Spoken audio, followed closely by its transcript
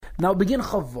Now begin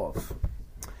Chavov.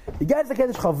 Igeres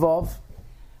HaKedesh Chavov.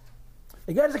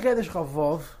 Igeres HaKedesh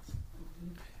Chavov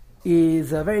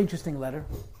is a very interesting letter.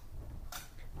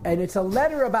 And it's a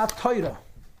letter about Torah,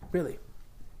 really.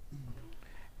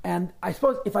 And I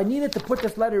suppose if I needed to put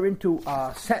this letter into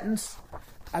a sentence,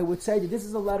 I would say that this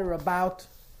is a letter about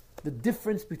the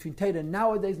difference between Torah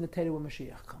nowadays and the Torah when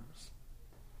Mashiach comes.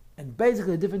 And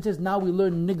basically the difference is now we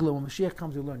learn Nigla. When Mashiach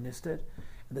comes, we learn Nister.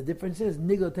 And the difference is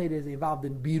Nigla Torah is involved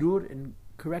in Birur, in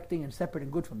correcting and separating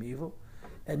good from evil.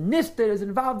 And Nister is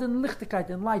involved in Lichtigkeit,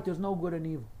 in light. There's no good and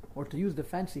evil. Or to use the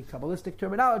fancy Kabbalistic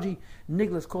terminology,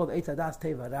 Nigla is called Eitz Adas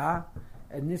Teva Ra,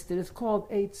 and Nister is called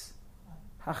Eitz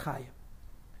HaChayim.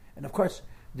 And of course,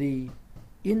 in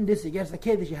this Igeres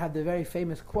HaKedesh, you have the very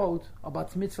famous quote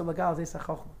about mitzvah lagal zeis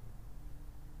hachachma.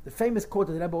 The famous quote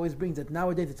that the Rebbe always brings, that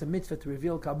nowadays it's a mitzvah to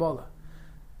reveal Kabbalah.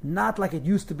 Not like it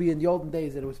used to be in the olden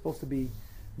days, that it was supposed to be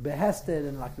behested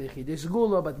and like the Chidish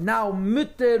Gula, but now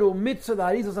mutter or mitzvah, the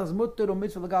Arizal says mutter or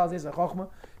mitzvah lagal zeis hachachma,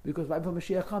 because right before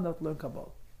Mashiach comes, they have to learn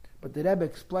Kabbalah. But the Rebbe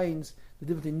explains the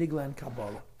difference between Nigla and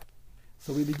Kabbalah.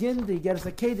 So we begin the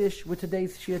Igeres HaKedesh with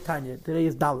today's Shir Tanya. Today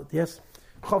is Dalet, yes?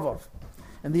 Chavov.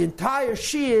 And the entire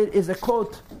Shir is a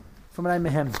quote from Rai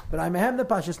Mehem. But Rai Mehem the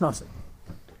Pashas Nosek.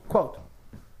 Quote.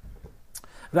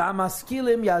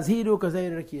 V'amaskilim yazhiru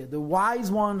kazei rakia. The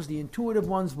wise ones, the intuitive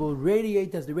ones, will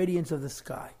radiate as the radiance of the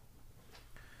sky.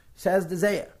 Says the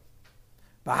Zeir.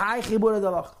 B'hai chibur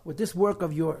adalach. With this work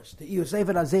of yours, the Iyur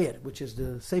Sefer HaZeir, which is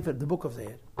the Sefer, the book of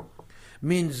Zeir.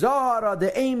 Min Zara,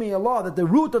 the Amy Allah, that the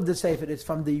root of the Sefer is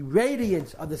from the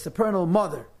radiance of the supernal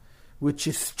mother, which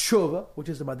is tshuva, which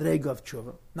is the madrega of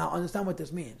tshuva. Now, understand what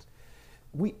this means.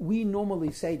 We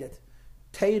normally say that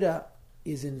Torah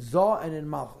is in Zoh and in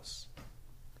Malchus.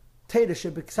 Torah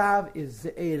shebiksav is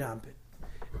Ze'er Ampin.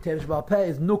 Torah shebal peh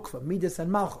is Nukva, Midas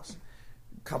and Malchus.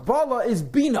 Kabbalah is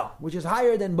Bina, which is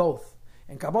higher than both.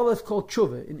 And Kabbalah is called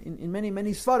tshuva. In many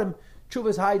Svarim, tshuva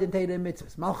is higher than Torah and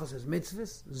mitzvahs. Malchus is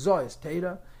mitzvahs, Zoh is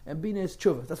Torah, and Bina is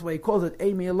tshuva. That's why he calls it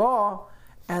Amy Allah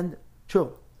and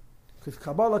tshuva. Because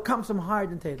Kabbalah comes from higher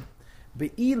than Torah.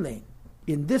 Be'ilein,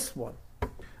 in this one,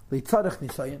 Leitzarech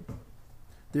Nisayin,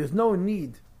 there's no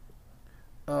need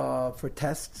for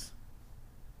tests.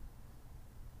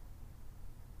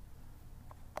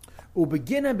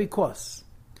 Ubegina, because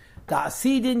the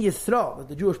Asidin Yisrael, that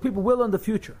the Jewish people will in the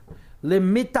future,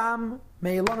 Limitam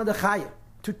Me'ilona Dechaya,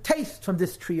 to taste from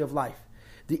this tree of life.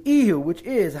 The Ihu, which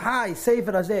is High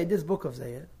Sefer HaZeir, this book of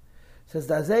Zeir, says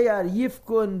that Zeyar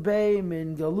Yifkun Bei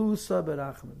Min Galusa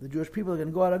Berachman. The Jewish people are going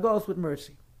to go out of Galus with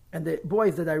mercy. And the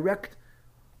direct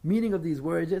meaning of these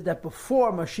words is that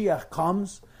before Mashiach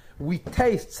comes, we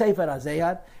taste Sefer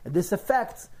HaZeyar, and this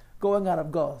affects going out of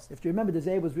Galus. If you remember, the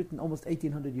Zeyar was written almost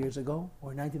 1800 years ago,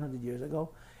 or 1900 years ago,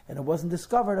 and it wasn't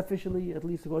discovered officially, at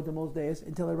least according to most days,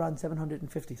 until around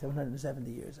 750,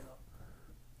 770 years ago.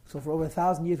 So for over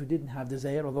 1,000 years we didn't have the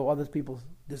Zeyar, although other people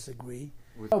disagree.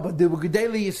 But the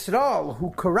Gedolei Yisrael, who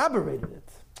corroborated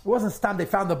it, it wasn't Stam, they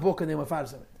found the book and they were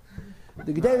fars of it.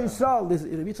 The Gedolei Yisrael, this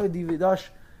Yitzchak Dividash,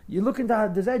 you look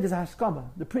into the Zayed, there's a Haskama.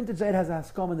 The printed Zayed has a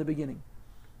Haskama in the beginning.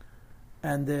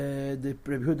 And the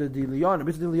Rebbe Yehuda de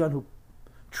Leon, who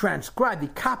transcribed, he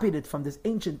copied it from this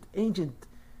ancient,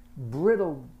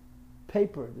 brittle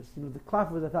paper. The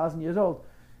cloth was 1,000 years old.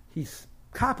 He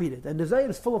copied it. And the Zayed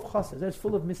is full of chasas. It's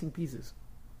full of missing pieces.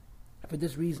 For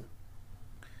this reason.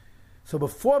 So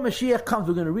before Mashiach comes,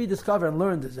 we're going to rediscover and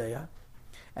learn the Zayah.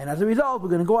 And as a result, we're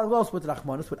going to go out also with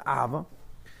Rachmanis, with Ava,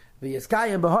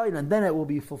 and then it will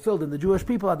be fulfilled in the Jewish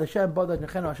people. Hashem is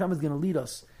going to lead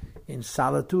us in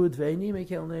solitude, and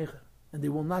they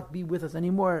will not be with us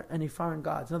anymore, any foreign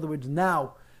gods. In other words,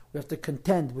 now we have to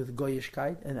contend with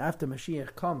Goyishkeit, and after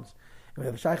Mashiach comes, and we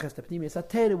have Shaykhas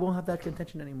Tepnimi, we won't have that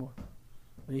contention anymore.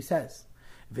 And he says,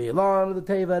 the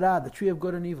tree of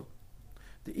good and evil.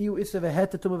 The Iu Isav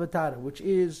Hetatum Vatara, which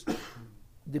is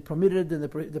the permitted and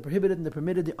the prohibited and the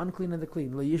permitted, the unclean and the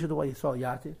clean.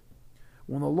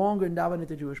 Will no longer endow it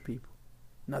the Jewish people.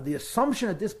 Now the assumption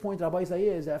at this point, Rabbi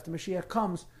Isaiah, is after Mashiach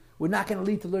comes, we're not going to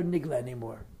lead to learn Nigla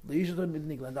anymore. The Yishu learn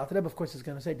Nigla. And the Alter Rebbe, of course, is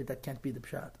going to say that can't be the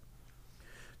Pshat.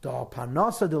 The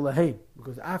Panasa de Lahem,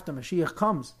 because after Mashiach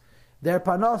comes, their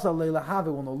Panasa Leilahave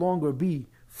will no longer be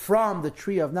from the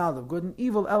tree of knowledge of good and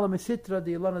evil, Elamesitra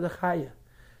de Ilana de Chaya.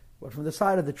 But from the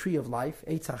side of the tree of life,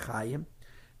 Eitz HaChayim,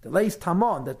 the Leis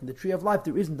Tamon, that in the tree of life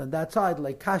there isn't on that side,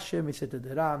 like Kashem,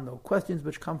 no questions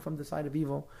which come from the side of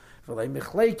evil,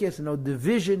 no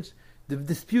divisions, the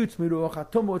disputes, which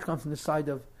come from the side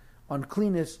of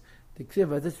uncleanness. The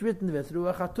Ksiva that's written with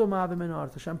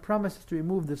Hashem promises to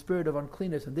remove the spirit of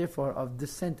uncleanness and therefore of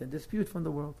dissent and dispute from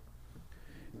the world.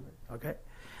 Okay?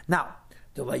 Now,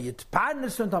 The Talmidei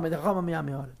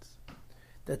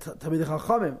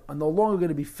Chachamim are no longer going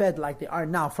to be fed like they are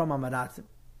now from Amaratzim.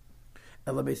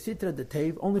 The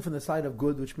Teiv, only from the side of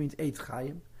good, which means Eitz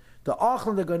Chayim. The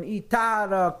Achlan, they're going to eat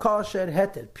Tara, Kosher,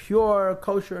 Heter, pure,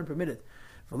 kosher, and permitted.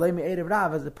 For Leimi Erev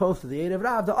Rav, as opposed to the Erev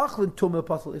Rav, the Achlan Tumah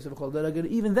Apostle Isav Chol, that are going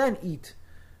to even then eat.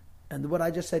 And what I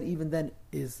just said, even then,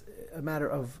 is a matter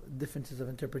of differences of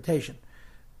interpretation.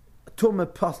 Tumah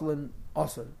Apostle and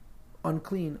Asr,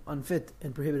 unclean, unfit,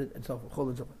 and prohibited, and so forth. Chol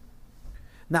and so forth.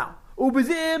 Now, at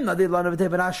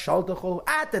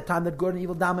the time that good and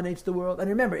evil dominates the world, and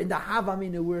remember, in the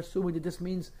Havamina, we're assuming that this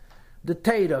means the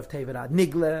Teira of Tevirah,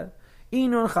 Nigle,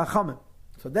 Inun Chachamim.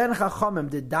 So then Chachamim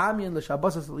did Damian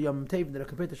l'Shabbos l'Yom Tev, that are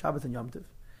compared to Shabbos and Yom Tev.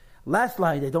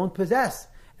 Lastly, they don't possess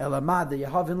Elamad the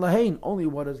Yehavin Lahain, only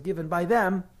what is given by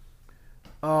them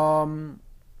by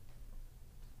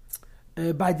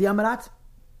the Amarat.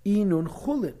 Inun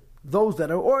Chulin, those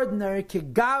that are ordinary,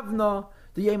 Kegavna,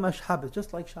 the Yom Shabbos,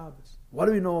 just like Shabbos. What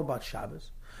do we know about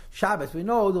Shabbos? Shabbos, we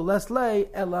know the less lay,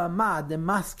 Elamad, the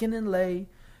maskin and lay,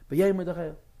 b'yom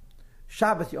d'chayil.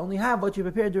 Shabbos, you only have what you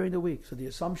prepare during the week. So the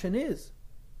assumption is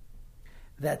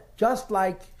that just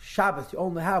like Shabbos, you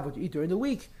only have what you eat during the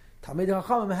week, Talmidei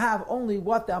Chachamim have only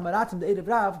what the Amaratzim, the Erev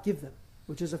Rav, give them,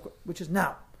 which is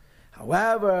now.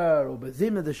 However,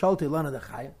 ubezimna the sholti lana the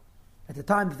chayim, at the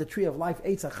time that the tree of life,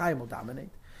 Eitz HaChayim, will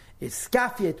dominate,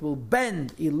 Iskafiet will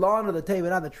bend Ilana the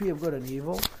Tevirah, the tree of good and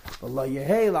evil, and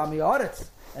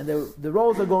the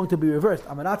roles are going to be reversed.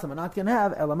 Amaratzim are not going to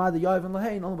have Elamad the Yav and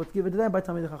Lahain, only what's given to them by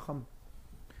Talmidei Chachamim.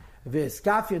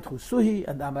 V'Iskafiet Chusuhi,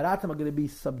 and the Amaratzim are going to be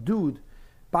subdued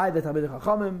by the Talmidei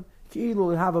Chachamim,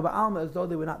 Ki'ilu have a Ba'alma, as though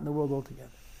they were not in the world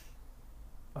altogether.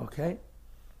 Okay?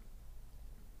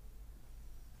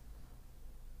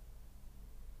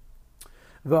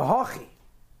 V'Hachi,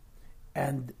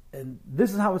 and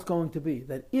this is how it's going to be,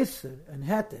 that Isser and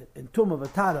Heter and Tumah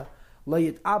V'Tara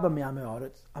Layit Abba Mi'amei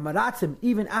Haaretz, Amaratzim,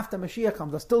 even after Mashiach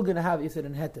comes, are still going to have Isser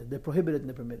and Heter, the prohibited and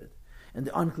the permitted, and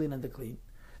the unclean and the clean.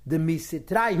 The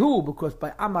Misitrai because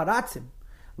by Amaratzim,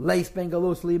 Leis Ben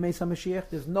Galus Li Mesa Mashiach,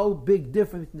 there's no big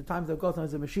difference in the times of God and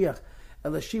the Mashiach.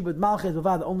 Elashibud Malchez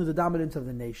Bavad, only the dominance of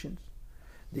the nations.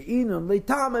 The Inun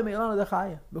Leitame Me'ilana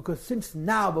Dechaya, because since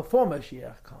now, before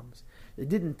Mashiach comes, they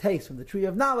didn't taste from the tree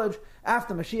of knowledge.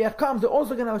 After Mashiach comes, they're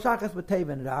also going to have Shachas B'Tev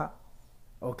and Ra.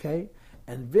 Okay?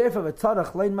 And therefore,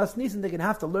 V'tzarach Lein Masnisin, they're going to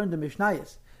have to learn the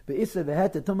Mishnayos. Be'isra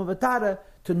V'het Tumah V'Tara,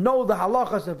 to know the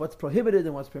halachas of what's prohibited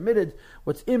and what's permitted,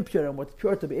 what's impure and what's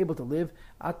pure, to be able to live.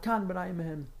 Atkan B'nai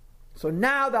Mehem. So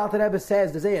now the Alter Rebbe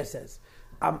says, the Zayah says,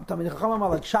 Talmidei Chachamim are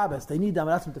like Shabbos, they need the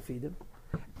Amaratzim to feed them.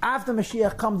 After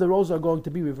Mashiach comes, the roles are going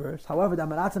to be reversed. However, the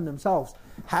Amaratzim themselves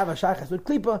have a shaychus with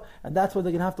Klippa, and that's what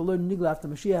they're going to have to learn Nigla after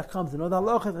Mashiach comes. They know the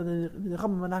halachas, and the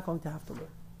Chachamim are not going to have to learn.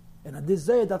 And on this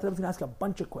Zayah, Dr. Rebbe is going to ask a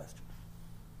bunch of questions.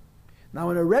 Now,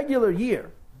 in a regular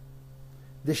year,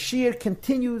 the Shir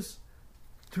continues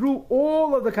through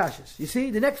all of the kashas. You see,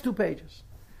 the next 2 pages.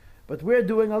 But we're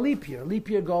doing a leap year. A leap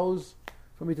year goes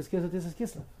from Yitzchak to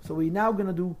Kislev. So we're now going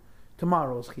to do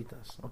tomorrow's chitas.